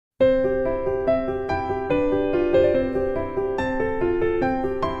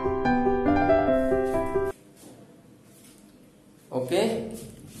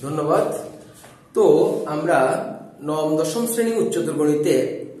আমরা নবম-দশম শ্রেণী উচ্চতর গণিতে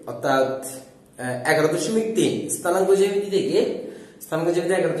অর্থাৎ 11.3 স্থানাঙ্ক জ্যামিতি থেকে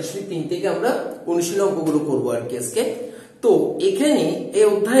 11.3 থেকে আমরা অনুশীলন অঙ্কগুলো করব আর কি আজকে। তো এখানে এই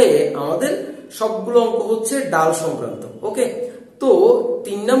অধ্যায়ে আমাদের সবগুলো অঙ্ক হচ্ছে ডাল সংক্রান্ত। ওকে, তো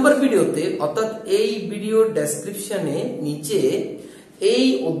 3 নম্বর ভিডিওতে অর্থাৎ এই ভিডিওর ডেসক্রিপশনে নিচে এই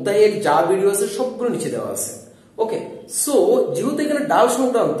অধ্যায়ের যা ভিডিও আছে সবগুলো নিচে দেওয়া আছে। ওকে, সো যেহেতু এখানে ডাল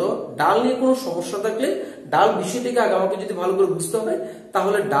সংক্রান্ত, ডাল নিয়ে কোনো সমস্যা থাকলে ডাল বিষয়টাকে আগে আমাকে যদি ভালো করে বুঝতে হবে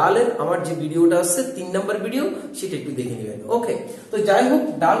তাহলে ডালের আমার যে ভিডিওটা আছে 3 নম্বর ভিডিও সেটা একটু দেখে নেবেন। ওকে, তো যাই হোক,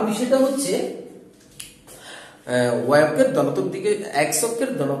 ডাল বিষয়টা হচ্ছে y অক্ষের ধনাত্মক দিকে x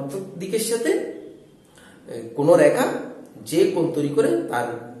অক্ষের ধনাত্মক দিকের সাথে কোন রেখা যে কোণ তৈরি করে তার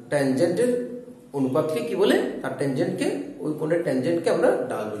ট্যানজেন্টের অনুপাতকে কি বলে, তার ট্যানজেন্টকে, ওই কোণের ট্যানজেন্টকে আমরা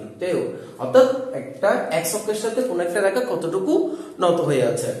ডাল বলি। তাই অর্থাৎ একটা x অক্ষের সাথে কোন একটা রেখা কতটুকু নত হয়ে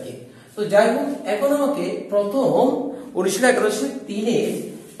আছে আর কি। তো যাই হোক, এখন আমাকে প্রথম 1911-3 এর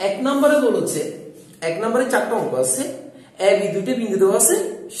 1 নম্বরে বলেছে, 1 নম্বরে 4টা অঙ্ক আছে, a b দুইটা বিন্দু দেওয়া আছে,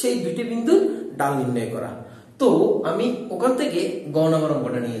 সেই দুইটা বিন্দুর ডাল নির্ণয় করা। তো আমি ওখান থেকে গ নম্বর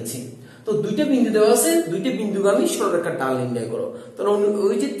অঙ্কটা নিয়েছি। তো দুইটা বিন্দু দেওয়া আছে, দুইটা বিন্দুগামী সরলরেখার ডাল নির্ণয় করো। তাহলে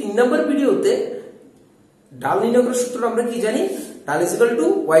ওই যে 3 নম্বর ভিডিওতে ডাল নির্ণয় করার সূত্রটা আমরা কি জানি, ডাল is equal to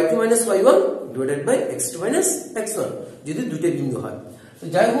y2 - y1 divided by x2 - x1 যদি দুইটা বিন্দু হয়। তো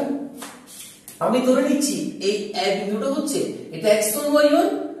যাই হোক, আমি ধরে নিচ্ছি এই a বিন্দুটা হচ্ছে এটা x1 y1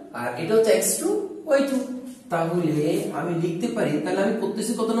 আর এটা হচ্ছে x2 y2। তাহলে আমি লিখতে পারি, তাহলে আমি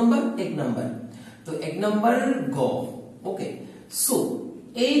করতেছি কত নাম্বার, 1 নাম্বার। তো 1 নাম্বারের গ। ওকে, সো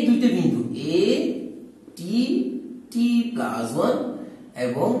এই দুইটা বিন্দু a t t + 1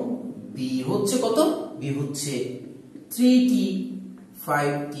 এবং b হচ্ছে কত, b হচ্ছে 3t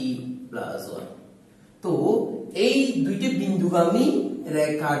 5t + 1। তো এই দুইটা বিন্দুগামী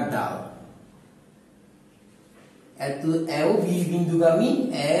রেখার ডাল, এত a ও b বিন্দুগামী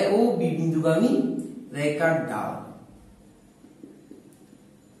রেখার ডাল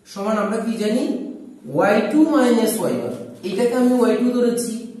সমান আমরা কি জানি, y2 - y1। এটাকে আমি y2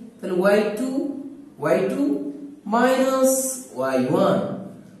 ধরেছি, তাহলে y2 y1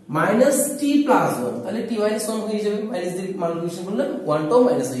 মাইনাস t + 1, তাহলে t - 1 হয়ে যাবে, মাইনাস দিয়ে মাল্টিপ্লিকেশন করলে 1 টাও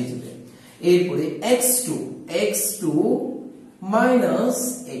মাইনাস হয়ে যাবে। এরপরে x2 মাইনাস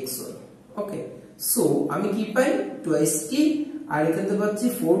x1। ওকে, সো আমি কি পাই, 2t, আর এখানে পাচ্ছি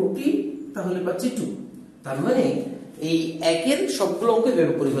 4t, তাহলে পাচ্ছি 2। তার মানে এই একের সবগুলো অঙ্ক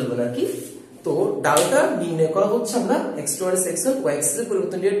এভাবে করে ফেলবেন আর কি। তো ডালটা নির্ণয় করা হচ্ছে আমরা x2 - x1 y axis এর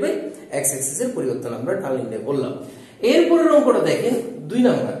পরিবর্তন ডিভাইড বাই x axis এর পরিবর্তন আমরা ডাল নির্ণয় করলাম। এরপরের অঙ্কটা দেখেন 2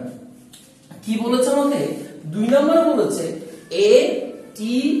 নাম্বার কি বলেছে আমাকে, 2 নম্বরে বলেছে a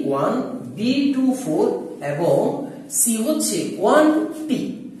t1 b 24 এবং c হচ্ছে 1t,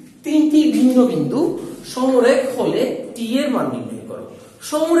 তিনটি ভিন্ন বিন্দু সমরেখ হলে t এর মান নির্ণয় করো।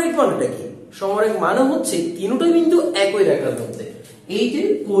 সমরেখ মানেটা কি, সমরেখ মানে হচ্ছে তিনটা বিন্দু একই রেখার মধ্যে, এই যে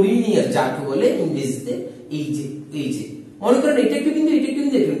কোলিনিয়ার যাকে বলে ইংরেজিতে, এই যে মনে করেন এটা একটা বিন্দু, এটা একটা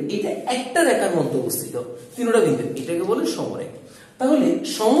বিন্দু, এটা একটা রেখার মধ্যে অবস্থিত তিনটা বিন্দু, এটাকে বলে সমরেখ। তাহলে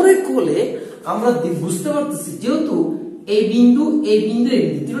সমরেখ হলে আমরা বুঝতে পারতেছি যেহেতু এই বিন্দু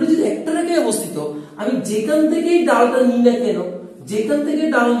তিনটা যদি একটা রেখায় অবস্থিত, আমি যেখান থেকে ডালটা নিই না কেন,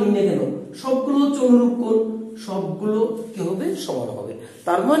 সবগুলো হচ্ছে অনুরূপ কোণ, সবগুলো কি হবে, সমান হবে।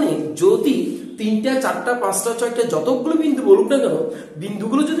 তার মানে যদি 3টা 4টা 5টা 6টা যতগুলো বিন্দু বলুক না কেন,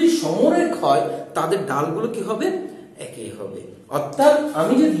 বিন্দুগুলো যদি সমরেখ হয় তাদের ডালগুলো কি হবে, একই হবে। অর্থাৎ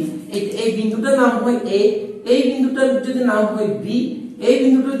আমি যদি এই বিন্দুটার নাম হয় a, এই বিন্দুটার যদি নাম হয় b, এই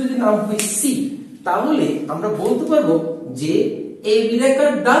বিন্দুটার যদি নাম হয় c, তাহলে আমরা বলতে পারবো যে ab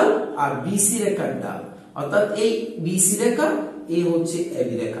রেখার ডাল আর bc রেখার ডাল, অর্থাৎ এই bc রেখা, এই হচ্ছে ab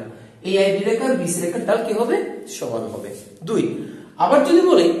রেখা, এই ab রেখা আর bc রেখার ডাল কি হবে, সমান হবে। 2 আবার যদি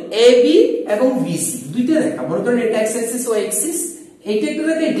বলে ab এবং bc দুইটা রেখা, মনে করেন এটা x axis y axis, এইটা একটা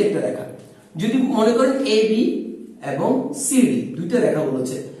রেখা, এটা একটা রেখা, যদি মনে করেন ab এবং cd দুইটা রেখা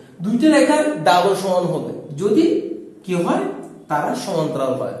বলেছে, দুইটা রেখার ডালও সমান হবে যদি কি হয়, তারা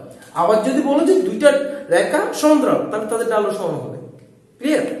সমান্তরাল হয়। আবার যদি বলে যে দুইটা রেখা সমান্তরাল, তাহলে তাদের ডালও সমান হবে।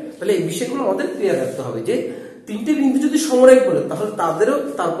 ক্লিয়ার? তাহলে এই বিষয়গুলো আমাদের ক্লিয়ার রাখতে হবে যে তিনটে বিন্দু যদি সমরেখ বলে তাহলে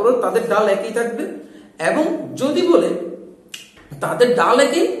তারপরেও তাদের ডাল একই থাকবে, এবং যদি বলে তাদের ডাল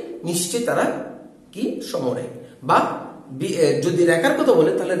একই, নিশ্চয়ই তারা কি সমরেখ। বা যদি রেখার কথা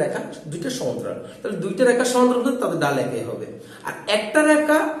বলে তাহলে রেখা দুইটা সমান্তরাল, তাহলে দুইটা রেখা সমান্তরাল হলে তাদের ডাল একই হবে। আর একটা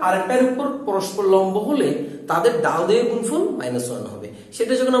রেখা আরেকটার উপর পরস্পর লম্ব হলে তাদের ডাল দিয়ে গুণফল -1 হবে।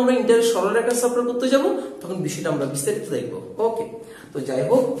 সেটা যখন আমরা ইন্টারের সরলরেখা সফর করতে যাব তখন বিষয়টা আমরা বিস্তারিত দেখব। ওকে, তো যাই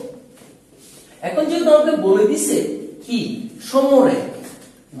হোক, এখন যেহেতু আমাকে বলে দিছে কি সমরেখ,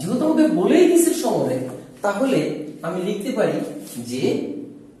 যেহেতু আমাকে বলেই দিছে সমরেখ, তাহলে আমি লিখতে পারি যে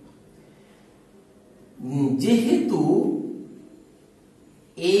যেহেতু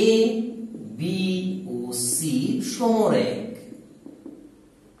এ বি ও সি সমরেখ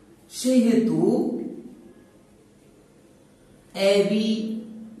সেহেতু এ বি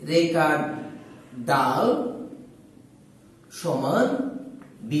রেখার ডাল সমান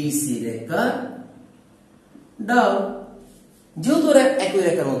বিসি রেখার ডাল। যেহেতু একই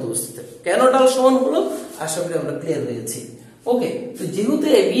রেখার মধ্যে অবস্থিত, কেন ডাল সমান হলো আশা করি আমরা ক্লিয়ার হয়েছি। ওকে, তো যেহেতু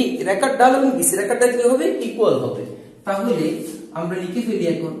এবি রেখার ডাল এবং বিসি রেখার ডাল কি হবে, ইকুয়াল হবে, তাহলে আমরা লিখে ফেলি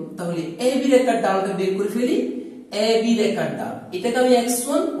এখন। তাহলে এবি রেখার ডালটা বের করে ফেলি। এবি রেখার ডাল, এটাকে আমি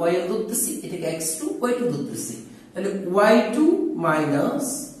x1 y1 ধরতেছি, এটাকে x2 y2 ধরতেছি। তাহলে y2 minus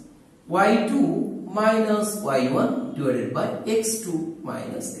y1 divided by x2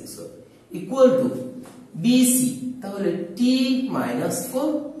 minus x1 equal to BC। তাহলে t মাইনাস 4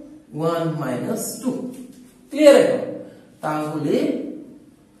 1 মাইনাস 2। ক্লিয়ার এখন?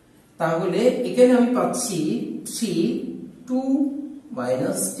 তাহলে এখানে আমি পাচ্ছি 3 2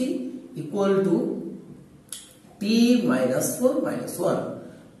 minus t equal to t minus 4 minus 1।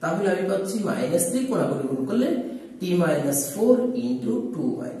 তাহলে আমি পাচ্ছি মাইনাস 3 কোণাকুণি গুণ করলে t minus 4 into 2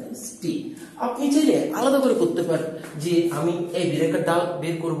 minus t। আপনি চাইলে আলাদা করে করতে পারেন যে আমি এই বি রেখার ডাল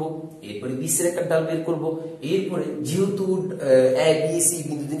বের করব, এরপরে বি সি রেখার ডাল বের করব, এরপরে যেহেতু এ বি সি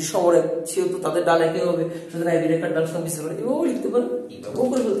বিন্দু তিনটি সমরেখ সেহেতু তাদের ডাল একই হবে, সুতরাং এ বি রেখার ডাল সমান বি সি রেখার, এভাবেও লিখতে পারেন, এভাবেও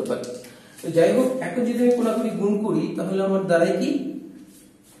করে ফেলতে পারেন। তো যাই হোক, এখন যদি আমি কোণাকুণি গুণ করি তাহলে আমার দাঁড়ায় কি,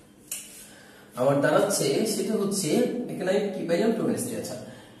 আমার দাঁড়াচ্ছে সেটা হচ্ছে এখানে আমি কি পাইলাম 2 - 3। আচ্ছা,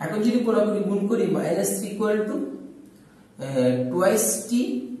 এখন যদি কোণাকুণি গুণ করি -3 equal to twice T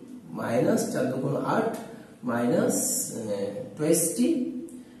minus 4 দুগুণ 8 মাইনাস টুয়াইস টি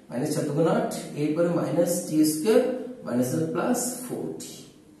মাইনাস 4 দুগুণ 8, এরপরে মাইনাস টি স্কয়ার মাইনাস প্লাস 4t।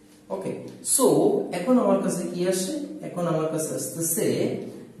 ওকে, সো এখন আমার কাছে কি আসে, এখন আমার কাছে আসতেছে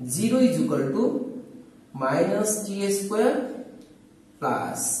 0 is equal to minus T square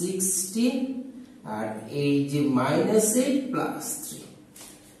plus 6t আর এই যে মাইনাস 8 প্লাস 3।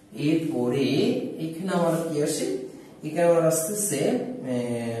 এরপরে এখানে আমার কি আসে, এখানে আমার আসতেছে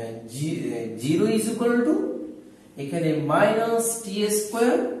 0 ইজ ইকুয়াল টু এখানে মাইনাস টি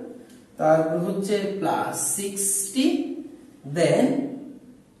স্কয়ার, তারপর হচ্ছে প্লাস 6t দেন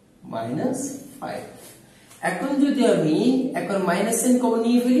মাইনাস 5। এখন যদি আমি এখন মাইনাস সাইন কমন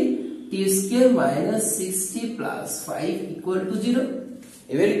নিয়ে ফেলি, টি square minus 6t plus 5 equal to 0।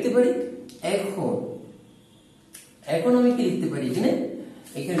 এবার লিখতে পারি। এখন আমি কি লিখতে পারি,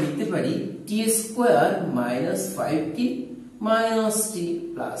 এখানে লিখতে পারি টি স্কয়ার মাইনাস 5t মাইনাস টি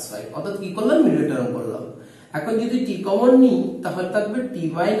প্লাস 5, অর্থাৎ কি করলাম, মিডল টার্ম করলাম। এখন যদি টি কমন নিই তাহলে থাকবে টি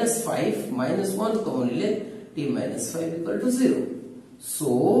মাইনাস 5 মাইনাস 1 কমন নিলে টি minus 5 equal to 0।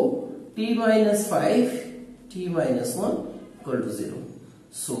 So T minus 5 T minus 1 equal to 0।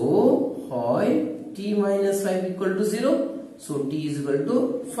 So হয় টি minus 5 equal to 0, so T is equal to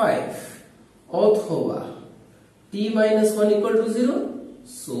 5, অথবা টি minus 1 equal to 0,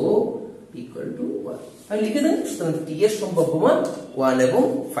 so equal to 1। তাহলে লিখে দেন, সুতরাং টি এর সম্ভাব্য মান 1 এবং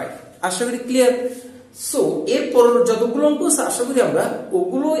 5। আশা করি ক্লিয়ার। সো এরপর যতগুলো অঙ্ক আছে আশা করি আমরা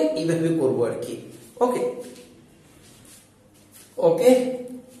ওগুলো এইভাবে করব আর কি। ওকে ওকে,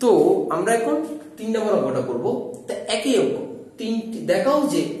 তো আমরা এখন 3 নম্বর অঙ্কটা করব। তা একই অঙ্ক, তিনটি দেখাও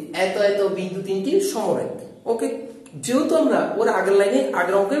যে এত এত বিন্দু তিনটি সমরেখ। ওকে, যেহেতু আমরা ওর আগের লাইনে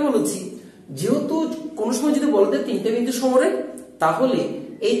আগের অঙ্কে বলেছি, যেহেতু কোন সময় যদি বলতে 3টে বিন্দু সমরেখ, তাহলে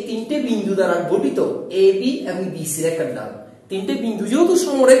এই 3টে বিন্দু দ্বারা গঠিত এ বি এবং বি সি রেখার ডাল, 3টে বিন্দু যেহেতু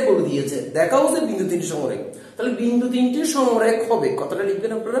সমরেখ বলে দিয়েছে, দেখাও যে বিন্দু 3টি সমরেখ, তাহলে বিন্দু 3টি সমরেখ হবে, কথাটা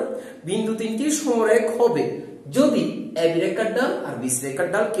লিখবেন আপনারা, বিন্দু 3টি সমরেখ হবে যদি এ বি রেখার ডাল আর বি সি রেখার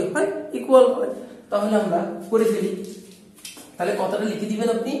ডাল কি হয়, ইকুয়াল হয়। তাহলে আমরা করে ফেলি। তাহলে কথাটা লিখে দিবেন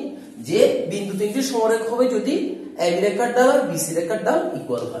আপনি যে বিন্দু 3টি সমরেখ হবে যদি এ বি রেখার ডাল আর বি সি রেখার ডাল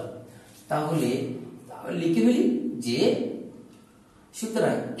ইকুয়াল হয়। তাহলে লিখে ফেলি যে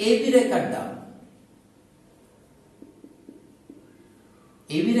সুতরাং এ বি রেখার ডাল,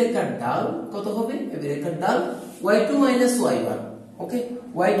 এ বি রেখার ডাল কত হবে, এ বি রেখার ডাল y2 মাইনাস y1। ওকে,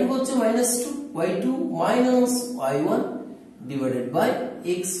 y2 হচ্ছে -2, y2 minus y1 divided by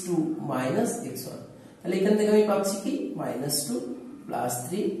x2 minus x1। তাহলে এখান থেকে আমি পাচ্ছি কি -2 প্লাস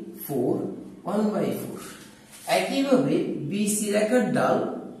 3 4 1/4। একইভাবে বিসি রেখার ডাল,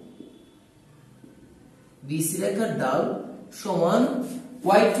 বিসি রেখার ডাল সমান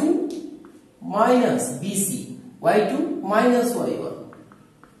y2 minus BC, y2 minus y1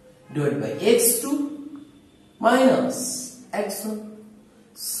 divided by x2 minus x1।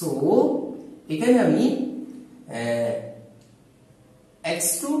 so এখানে আমি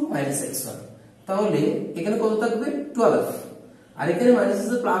x2 minus x1, তাহলে এখানে কত থাকবে 12 আর এখানে মাইনাস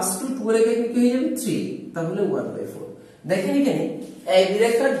আছে প্লাস 2 2 এর আগে কি হয়ে যাবে 3 তাহলে 1/4 দেখেন এখানে এবি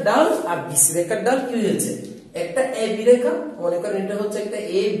রেখার ডাল আর বিসি রেখার ডাল কি হয়েছে একটা এবি রেখা মনে করেন এটা হচ্ছে একটা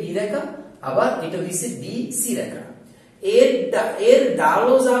এ বি রেখা আবার এটা হইছে বি সি রেখা এর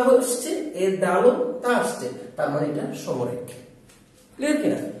ডালও যা আসছে এর ডালও তা আসছে তার মানে এটা সমরেখ ক্লিয়ার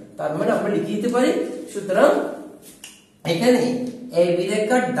কিনা তার মানে আমরা লিখে দিতে পারি সুতরাং এখানে এবি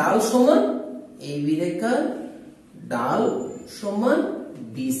রেখার ডাল সমান এবি রেখার ডাল সমান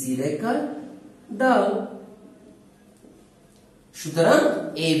বিসি রেখার ডাল সুতরাং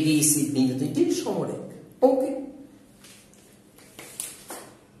এ বি সি বিন্দু দুটি সমরেখ ওকে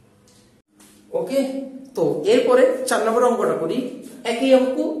ওকে তো এরপরে 4 নম্বর অঙ্কটা করি একই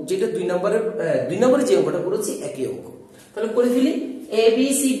অঙ্ক যেটা 2 নম্বরে যে অঙ্কটা করেছি একই অঙ্ক তাহলে করে ফেলি এ বি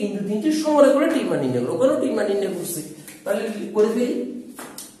সি বিন্দু তিনটি সমরেখ করে টি মান নির্ণয় করো ওখানেও টি মান নির্ণয় করছি তাহলে করে ফেলি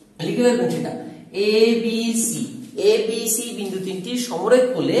লিখে ফেলবেন সেটা এ বি সি বিন্দু তিনটি সমরেখ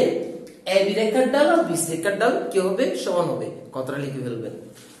হলে এ বি রেখার ডাল আর বিসি রেখার ডাল কি হবে সমান হবে কথাটা লিখে ফেলবেন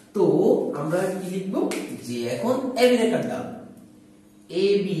তো আমরা কি লিখব যে এখন এ বি রেখার ডাল এ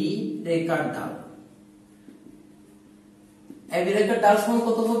বি রেখার ডাল এ বি রেখার ডাল সমান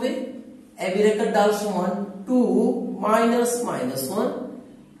কত হবে এ বি রেখার ডাল সমান 2 মাইনাস 1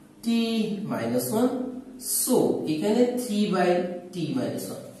 t মাইনাস 1 সো এখানে 3/t মাইনাস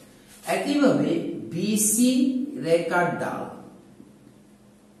 1 একইভাবে বিসি রেখার ডাল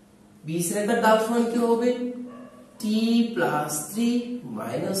বিসি রেখার ডাল সমান কি হবে t plus 3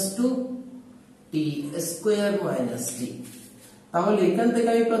 minus 2 t square minus t তাহলে এখান থেকে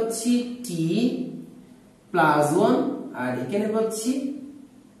আমি পাচ্ছি t প্লাস 1 আর এখানে পাচ্ছি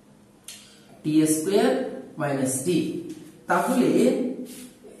t স্কয়ার মাইনাস t তাহলে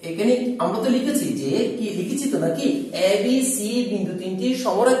এখানে আমরা তো লিখেছি যে কি লিখেছি তো নাকি এ বি সি বিন্দু তিনটি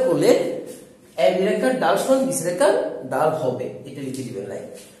সমরেখ করলে এ বি রেখার ডাল সমান বিসি রেখার ডাল হবে এটা লিখে দিবেন লাইক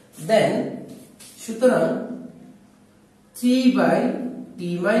দেন সুতরাং 3/t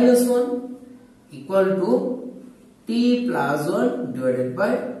minus 1 equal to t plus 1 divided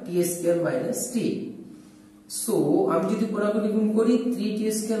by t square minus t so আমি যদি কোনাকুনি গুণ করি 3t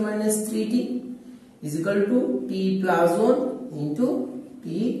square minus 3t is equal to t plus 1 into t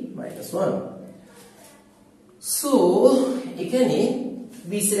minus 1 so এখানে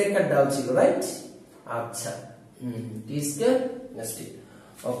বিসি রেখার ডাল ছিল রাইট আচ্ছা t square minus t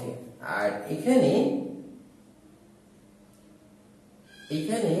ওকে আর এখানে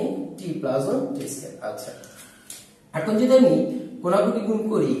t plus 1 t square আচ্ছা এখন যদি আমি কোনাকুনি গুণ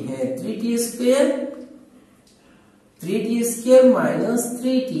করি হ্যাঁ 3t square minus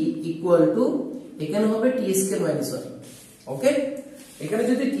 3t equal to এখানে হবে t square minus 1 ওকে এখানে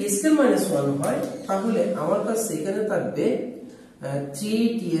যদি t square minus 1 হয় তাহলে আমার কাছে এখানে থাকবে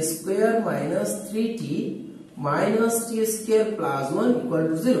 3t square minus 3t minus t square plus 1 equal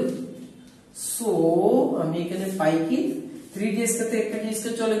to 0 so আমি এখানে পাই কি 3t square তে একটা t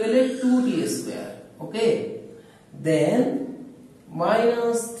square চলে গেলে 2t square okay then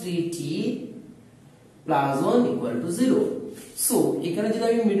minus 3t plus 1 equal to 0 so এখানে যদি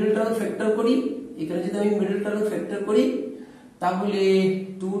আমি মিডল টার্ম ফ্যাক্টর করি তাহলে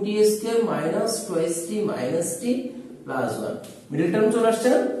 2t square minus 2t minus t plus 1 middle term চলে আসছে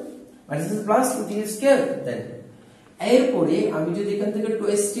না minus plus 2t square then এরপরে আমি যদি এখান থেকে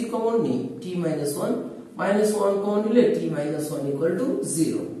 2t কমন নিই t minus 1 কমন নিলে t minus 1 equal to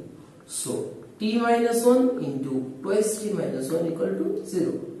 0 so t minus 1 into 2t minus 1 equal to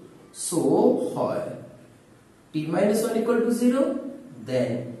 0 so হয় t minus 1 equal to 0 then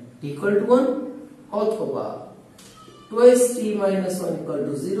t equal to 1 অথবা 2t minus 1 equal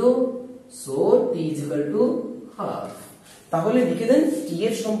to 0 so t is equal to half তাহলে লিখে দেন t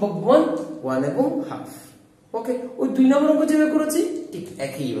এর সম্ভাব্য মান 1 এবং half okay ওই 2 নম্বর অঙ্ক যেভাবে করেছি ঠিক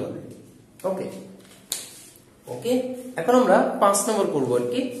একই ভাবে ওকে ওকে এখন আমরা 5 নম্বর করব আর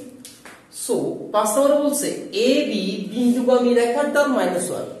কি সো 5 নম্বরে বলছে AB বিন্দুগামী রেখার ডাল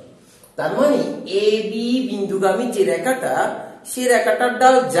 -1 তার মানে AB বিন্দুগামী যে রেখাটা সেই রেখাটার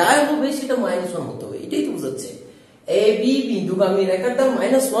ডাল যাই হবে সেটা -1 হতে হবে এটাই তো বোঝাচ্ছে AB বিন্দুগামী রেখার ডাল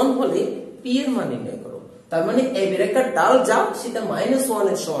 -1 হলে P এর মান নির্ণয় করো তার মানে AB রেখার ডাল যা সেটা -1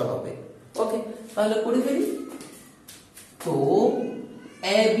 এর সমান হবে ওকে তাহলে করে ফেলি তো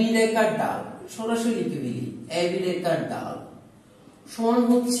AB রেখার ডাল সরাসরি লিখে ফেলি AB রেখার ডাল সমান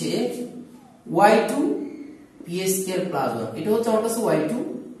হচ্ছে y2 p square plus 1 এটা হচ্ছে আমার কাছে y2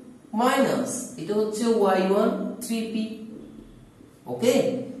 মাইনাস এটা হচ্ছে y1 3p ওকে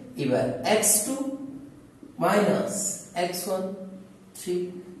এবার x2 মাইনাস x1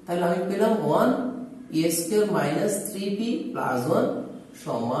 3 তাহলে আমি পেলাম 1 p square minus 3p plus 1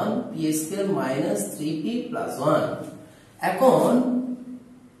 সমান P square minus 3p plus 1। এখন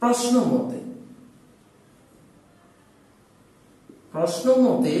প্রশ্ন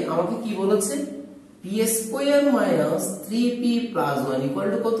মতে আমাকে কি বলেছে, P square minus 3p plus 1 equal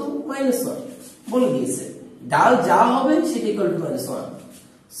to কত, -1 বলে দিয়েছে। ডাল যা হবে সেটা equal to -1।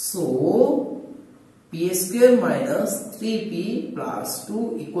 So P square minus 3p plus 2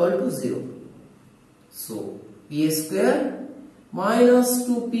 equal to 0। So P square minus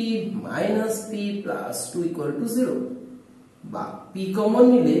 2p minus p plus 2 equal to 0, বা p কমন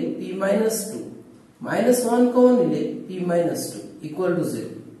নিলে p মাইনাস 2 মাইনাস 1 কমন নিলে p minus 2 equal to 0।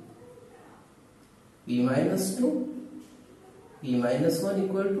 p minus 2 p minus 1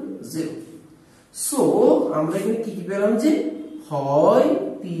 equal to 0। So আমরা এখানে কি পেলাম, যে হয়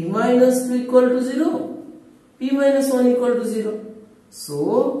p minus 2 equal to 0, p minus 1 equal to 0। So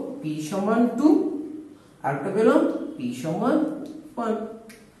p সমান 2, আরেকটা পেলাম p সমান 1।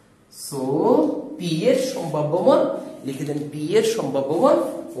 সো p এর সম্ভাব্য মান লিখে দেন, p এর সম্ভাব্য মান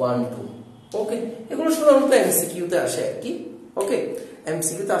 1 2। ওকে, এগুলো সাধারণত এমসিকিউ তে আসে আর কি। ওকে,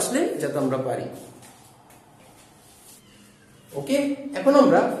 এমসিকিউ তে আসলে যাতে আমরা পারি। ওকে, এখন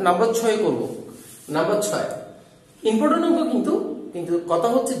আমরা নাম্বার 6 করব। নাম্বার 6 ইম্পর্টেন্ট অঙ্ক, কিন্তু কথা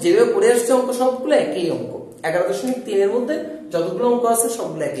হচ্ছে যেভাবে পড়ে আসছে অঙ্ক সবগুলো একই অঙ্ক। 11.3 এর মধ্যে যতগুলো অঙ্ক আছে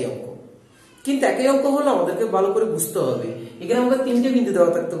সবগুলো একই অঙ্ক, কিন্তু একই অঙ্ক হলে আমাদেরকে ভালো করে বুঝতে হবে। এখানে আমাদের 3টে বিন্দু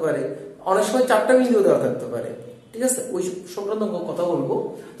দেওয়া থাকতে পারে, অনেক সময় 4টা বিন্দু দেওয়া থাকতে পারে, ঠিক আছে? ওই সংক্রান্ত অঙ্ক কথা বলবো।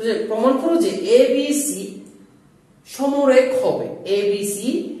 তো যে প্রমাণ করো যে এবিসি সমরেখ হবে, এবিসি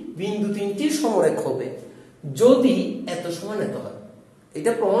বিন্দু 3টি সমরেখ হবে যদি এত সমান এত হয়।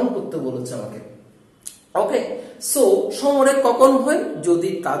 এটা প্রমাণ করতে বলেছে আমাকে। ওকে, সো সমরেখ কখন হয়, যদি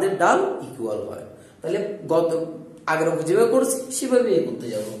তাদের ডাল ইকুয়াল হয়। তাহলে আগের অঙ্ক যেভাবে করেছি সেভাবে করতে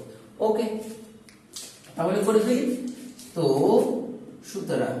যাব। ওকে, তাহলে করে ফেলি। তো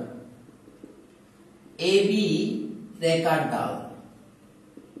সুতরাং এবি রেখার ডাল,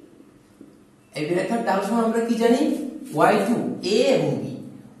 এবি রেখার ডাল সমান আমরা কি জানি, y2 a এবং b,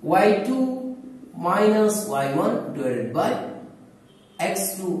 y2 minus y1 divided by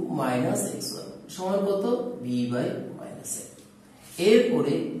x2 minus x1 সমান কত, b বাই মাইনাস a।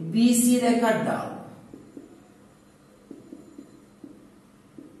 এরপরে bc রেখার ডাল,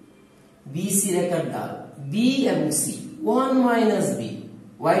 bc রেখার ডাল b এবং c 1 minus b,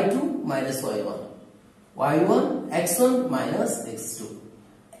 y2 minus y1, y1 x1 minus x2,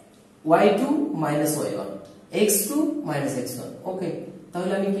 y2 minus y1, x2 minus x1। ওকে,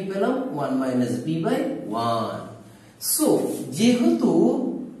 তাহলে আমি কি পেলাম, 1 মাইনাস b বাই 1। সো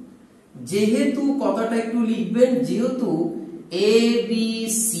যেহেতু কথাটা একটু লিখবেন, যেহেতু এ বি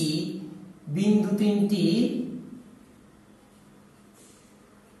সি বিন্দু 3টি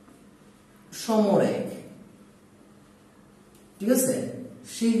সমরেখ, ঠিক আছে,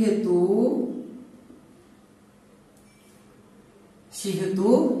 সেহেতু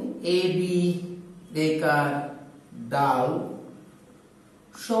এ বি রেখার ডাল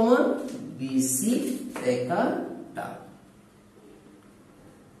সমান বিসি রেখার ডাল।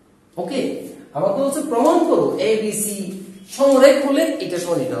 ওকে, আমাকে হচ্ছে প্রমাণ করো এবিসি সমরেখ হলে এটা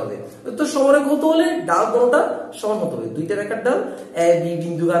সমান এটা হবে। তো সমরেখ হতে হলে ডাল কোনটা সমান হতে হবে, দুইটা রেখার ডাল, এ বি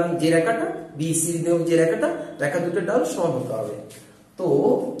বিন্দুগামী যে রেখাটা, বি সি বিন্দুগামী যে রেখাটা, রেখা দুটোর ডাল সমান হতে হবে। তো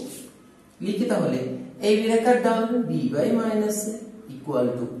লিখি তাহলে এবি রেখার ডাল b by minus a equal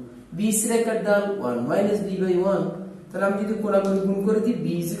to BC রেখার ডাল 1 মাইনাস b বাই 1। তাহলে আমি যদি কোণাগুণ গুণ করে দিই, b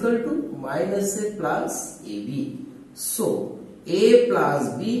is equal to minus a plus ab। So a plus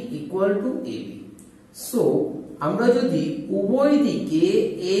b equal to ab। So আমরা যদি উভয় দিকে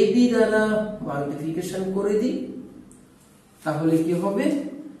ab দ্বারা মাল্টিপ্লিকেশন করে দিই তাহলে কি হবে,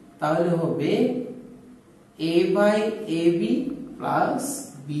 তাহলে হবে a by ab plus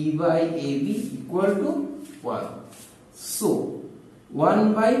b by ab equal to 1। So 1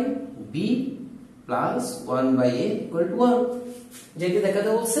 by b plus 1 by a equal to 1, যেটা দেখাতে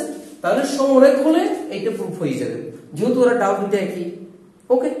বলছে। তাহলে সমরেখ হলে এইটা প্রুফ হয়ে যাবে, যেহেতু ওরা ডাল দুটো একই।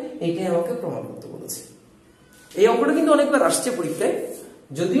 ওকে, এইটাই আমাকে প্রমাণ করতে বলেছে। এই অঙ্কটা কিন্তু অনেকবার আসছে পরীক্ষায়,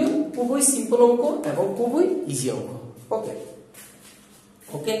 যদিও খুবই সিম্পল অঙ্ক এবং খুবই ইজি অঙ্ক। ওকে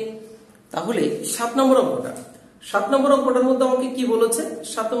ওকে, তাহলে 7 নম্বর অঙ্কটা, 7 নম্বর অঙ্কটার মধ্যে আমাকে কি বলেছে,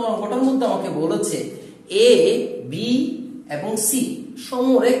 7 নম্বর অঙ্কটার মধ্যে আমাকে বলেছে এ বি এবং সি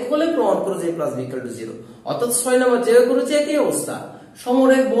সমরেখ হলে প্রমাণ করো যে প্লাস বি ইকুয়াল টু 0। অর্থাৎ 6 নম্বর যেভাবে করেছে একই অবস্থা,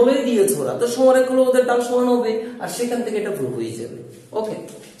 সমরেখ বলেই দিয়েছে ওরা, তো সমরেখ হলে ওদের ডাল সমান হবে, আর সেখান থেকে এটা প্রুফ হয়ে যাবে। ওকে,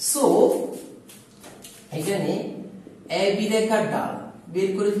 সো এখানে এ বি রেখার ডাল বের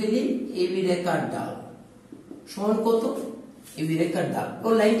করে ফেলি, এ বি রেখার ডাল সমান কত, এ বি রেখার ডাল, ও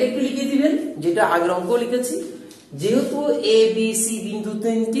লাইনটা একটু লিখে দিবেন, যেটা আগের অঙ্ক লিখেছি। যেহেতু এ বি সি বিন্দু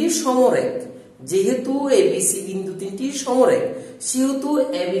তিনটি সমরেখ, যেহেতু এ বি সি বিন্দু তিনটি সমরেখ, সেহেতু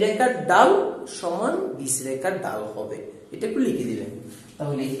এ বি রেখার ডাল সমান বিসি রেখার ডাল হবে। এটা একটু লিখে দিবেন।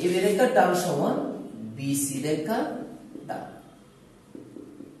 তাহলে এ বি রেখার ডাল সমান বিসি রেখার ডাল।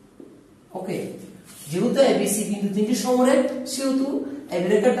 ওকে, যেহেতু এ বি সি বিন্দু তিনটি সমরেখ, সেহেতু এ বি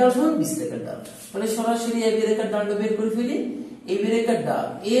রেখার ডাল সমান বিসি রেখার ডাল। তাহলে সরাসরি এ বি রেখার ডালটা বের করে ফেলি। এ বি রেখার ডাল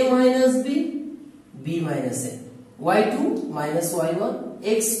a minus B, B minus A, y2 minus y1,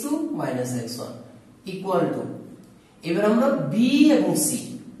 x2 minus x1 equal to, এবার আমরা b এবং c,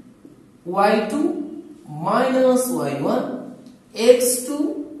 y2 minus y1, x2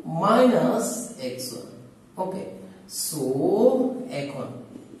 minus x1। ওকে, সো এখন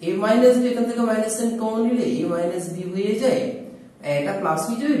a মাইনাস b এখান থেকে মাইনাস n কমন নিলে a minus b হয়ে যায়, এটা প্লাস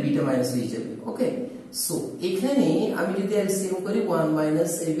হয়ে যাবে, বিটা মাইনাস হয়ে যাবে। ওকে, সো এখানে আমি যদি এলসিএম করি 1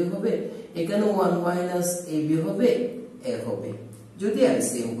 মাইনাস ab হবে, এখানে 1 মাইনাস ab হবে, a হবে যদি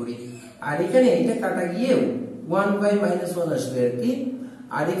এলসিএম করি। আর এখানে এটা কাটা গিয়ে 1 বাই মাইনাস 1 আসবে আর কি।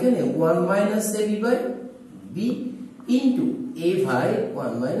 আর এখানে 1 minus ab by b into a by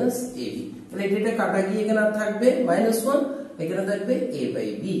 1 minus ab। তাহলে এটা কাটা গিয়ে এখানে আর থাকবে মাইনাস 1, এখানে থাকবে a by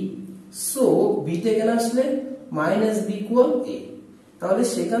b। So b তে এখানে আসলে মাইনাস b ইকুয়াল a। তাহলে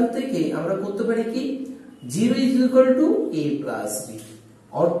সেখান থেকে আমরা করতে পারি কি, 0 is equal to a plus b,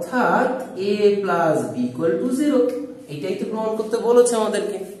 অর্থাৎ a plus b equal to 0। এটাই তো প্রমাণ করতে বলেছে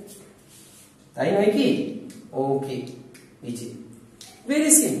আমাদেরকে, তাই নয় কি? ওকে, এই যে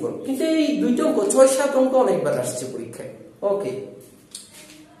ভেরি সিম্পল। কিন্তু এই দুইটা অঙ্ক 6-7 অঙ্ক অনেকবার আসছে পরীক্ষায়। ওকে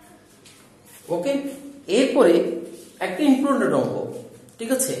ওকে, এরপরে একটা ইম্পর্টেন্ট অঙ্ক, ঠিক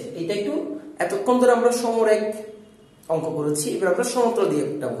আছে? এটা একটু, এতক্ষণ ধরে আমরা সমরেখ অঙ্ক করেছি, এবার আমরা সমান্তরাল দিয়ে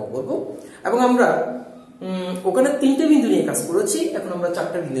একটা অঙ্ক করব। এবং আমরা ওখানে 3টে বিন্দু নিয়ে কাজ করেছি, এখন আমরা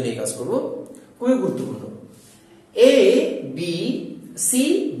 4টা বিন্দু নিয়ে কাজ করব। খুবই গুরুত্বপূর্ণ। এ বি সি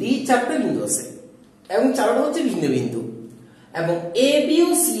ডি 4টা বিন্দু আছে এবং 4টা হচ্ছে ভিন্ন বিন্দু, এবং A B O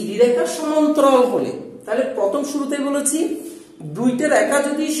C D রেখা সমান্তরাল হলে, তাহলে প্রথম শুরুতেই বলেছি দুইটা রেখা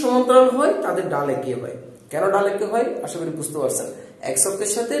যদি সমান্তরাল হয় তাদের ডাল একই হয়। কেন ডাল একই হয় আশা করি বুঝতে পারছেন, এক্স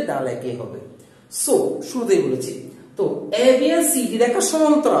অক্ষের সাথে ডাল একই হবে। সো শুরুতেই বলেছি, তো A B R C D রেখা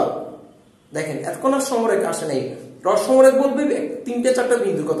সমান্তরাল। দেখেন এতক্ষণ আর সমরেখ আসে নাই, সমরেখ বলবে 3-4টা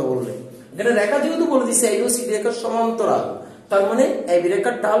বিন্দুর কথা বলবে। এখানে রেখা যেহেতু বলে দিচ্ছে A B O C D রেখার সমান্তরাল, তার মানে এ বি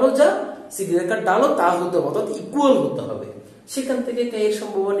রেখার ডালও যা, সি ডি রেখার ডালও তা হতে হবে, অর্থাৎ ইকুয়াল হতে হবে। সেখান থেকে কে এর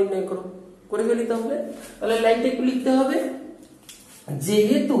সম্ভাবনা নির্ণয় করে ফেলি। তাহলে লাইনটা একটু লিখতে হবে,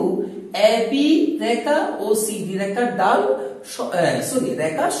 যেহেতু A B Rekha O C D রেখার ডাল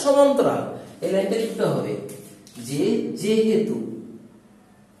রেখা সমান্তরাল, এই লাইনটা লিখতে হবে যে যেহেতু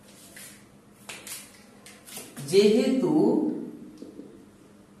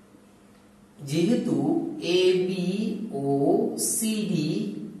A B O C D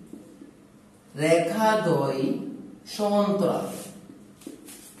রেখাদ্বয় সমান্তরাল,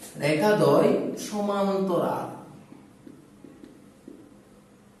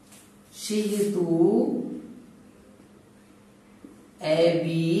 সেহেতু এ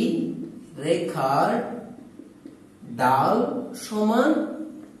বি রেখার ডাল সমান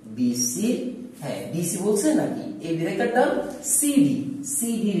বিসি। হ্যাঁ, বিসি বলছে নাকি? এ বি রেখার ডাল সিডি,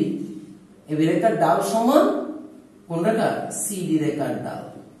 এ বি রেখার ডাল সমান কোন রেখা? সিডি রেখার ডাল।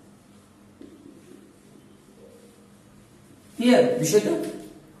 ক্লিয়ার বিষয়টা?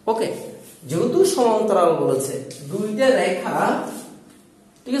 ওকে, যেহেতু সমান্তরাল বলেছে, দুইটা রেখা,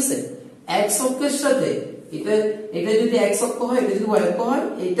 ঠিক আছে, এক্স অক্ষের সাথে, এটা যদি এক্স অক্ষ হয়, এটা যদি ওয়াই অক্ষ হয়,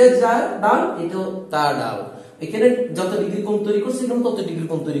 এটা যার ডাল, এটাও তার ডাল। এখানে যত ডিগ্রি কোণ তৈরি করছে, এখানে তত ডিগ্রি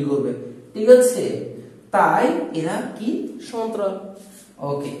কোণ তৈরি করবে, ঠিক আছে? তাই এরা কি সমান্তরাল।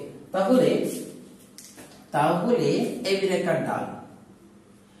 ওকে, তাহলে এ বি রেখার ডাল,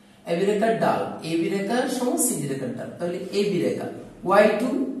 এ বি রেখার সমান সিডি রেখার ডাল। তাহলে A B Rekha y2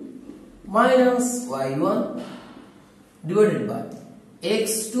 minus y1 divided by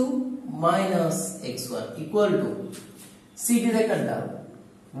x2 minus x1 equal to CD রেখার ডাল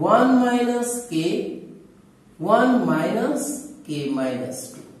 1 মাইনাস k মাইনাস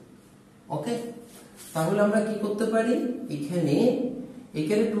 2। ওকে, তাহলে আমরা কি করতে পারি, এখানে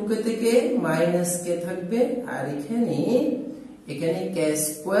 2k থেকে মাইনাস k থাকবে, আর এখানে k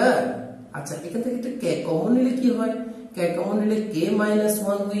স্কয়ার। আচ্ছা, এখান থেকে একটা k কমন নিলে কি হয়? k কমন নিলে k মাইনাস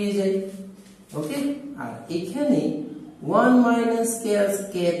 1 হয়ে যায়। ওকে, আর এখানে 1 মাইনাস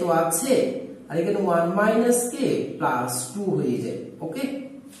k তো আছে, আর এখানে 1 মাইনাস k প্লাস 2 হয়ে যায়। ওকে,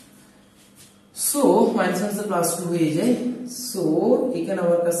 সো মাইনাস প্লাস 2 হয়ে যায়। সো এখানে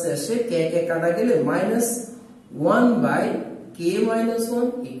আমার কাছে আসে k কাটা গেলে minus 1 by k minus 1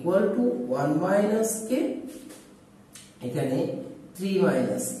 equal to 1 minus k এখানে 3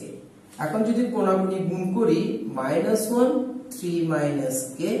 মাইনাস কে। এখন যদি কোণাকুণি গুণ করি -1 3 minus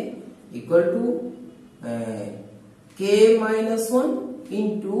K equal to K minus 1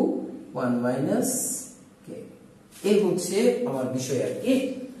 into 1 minus কে, এই হচ্ছে আমার বিষয় আর কি।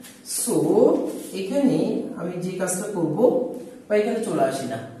 সো এখানে আমি যে কাজটা করব বা এখানে চলে আসি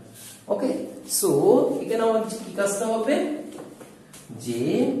না, ওকে। সো এখানে আমার কি কাজটা হবে যে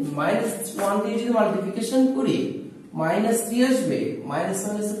 -1 দিয়ে যদি মাল্টিপ্লিকেশন করি -3 আসবে,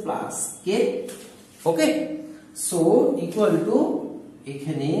 -1 আছে plus K, okay. So equal to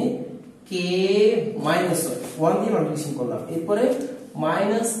এখানে কে -1 দিয়ে মাল্টিপ্লিকেশন করলাম, এরপরে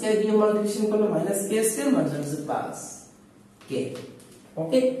মাইনাস কে দিয়ে মাল্টিপ্লিকেশন করলাম, মাইনাস কে স্কয়ার মাইনাস প্লাস কে,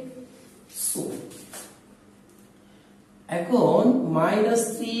 ওকে। সো এখন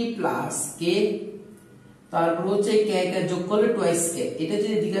 -3 প্লাস কে, তারপর হচ্ছে কে কে যোগ করলে টুয়াইস কে, এটা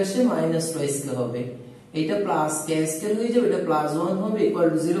যদি এদিকে আসে মাইনাস টুয়াইস কে হবে, এটা প্লাস কে স্কয়ার হয়ে যাবে, এটা +1 হবে ইকুয়াল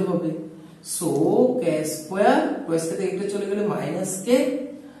টু 0 হবে। সো কে স্কয়ার টুয়াইস কে থেকে একটা চলে গেলে মাইনাস কে,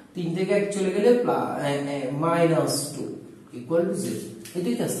 3 থেকে 1 চলে গেলে -2 ইকুয়াল টু 0,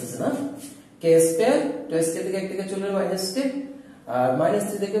 এটাই আসছে না। কে স্কয়ার টুয়াইস কে থেকে 1 থেকে চলে গেলে মাইনাস কে, আর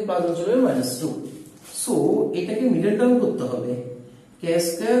 -3 থেকে +1 চলে গেলে -2। সো এটাকে মিডল টার্ম করতে হবে, কে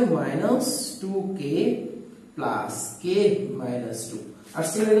স্কয়ার -2k প্লাস কে -2, আর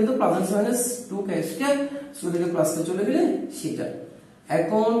সেটা কিন্তু +2 কে স্কয়ার, সো এটাকে প্লাস কে চলে গেলে সেটা।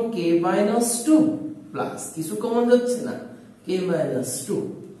 এখন কে -2 প্লাস কিছু কমন যাচ্ছে না, কে -2,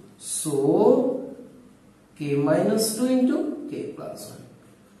 সো কে -2 ইনটু কে +1,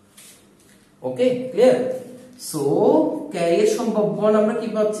 ওকে ক্লিয়ার। সো কে এর সম্ভাব্য মান আমরা কি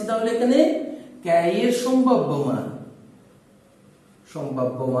পাচ্ছি তাহলে এখানে কে এর সম্ভাব্য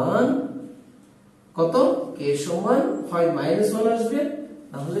মান কত, কে সমান হয় -1 আসবে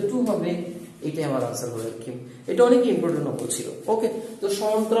না হলে 2 হবে, এটাই আমার आंसर হলো কি। এটা অনেক ইম্পর্টেন্ট অঙ্ক ছিল, ওকে। তো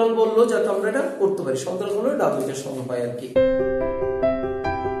সমান্তরাল বললো যাতে আমরা এটা করতে পারি, সমান্তরাল হলে ডাবল এর সমান পাই আর কি।